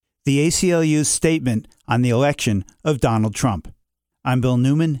the ACLU's statement on the election of Donald Trump. I'm Bill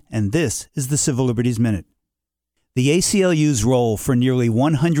Newman, and this is the Civil Liberties Minute. The ACLU's role for nearly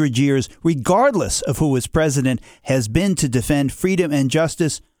 100 years, regardless of who was president, has been to defend freedom and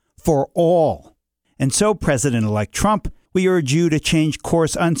justice for all. And so, President-elect Trump, we urge you to change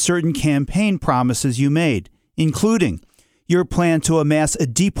course on certain campaign promises you made, including your plan to amass a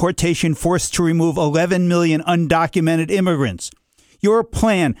deportation force to remove 11 million undocumented immigrants, your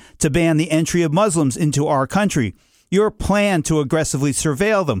plan to ban the entry of Muslims into our country, your plan to aggressively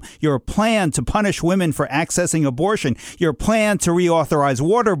surveil them, your plan to punish women for accessing abortion, your plan to reauthorize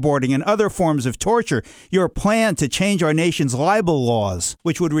waterboarding and other forms of torture, your plan to change our nation's libel laws,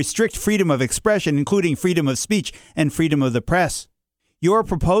 which would restrict freedom of expression, including freedom of speech and freedom of the press. Your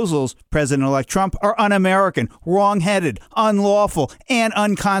proposals, President-elect Trump, are un-American, wrong-headed, unlawful, and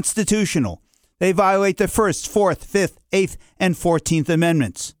unconstitutional. They violate the First, Fourth, Fifth, Eighth, and 14th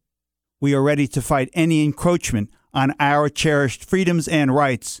Amendments. We are ready to fight any encroachment on our cherished freedoms and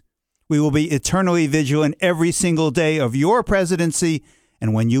rights. We will be eternally vigilant every single day of your presidency,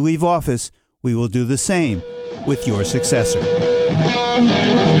 and when you leave office, we will do the same with your successor.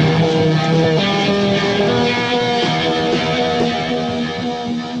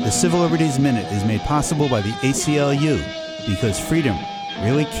 The Civil Liberties Minute is made possible by the ACLU because freedom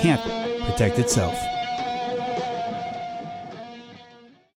really can't protect itself.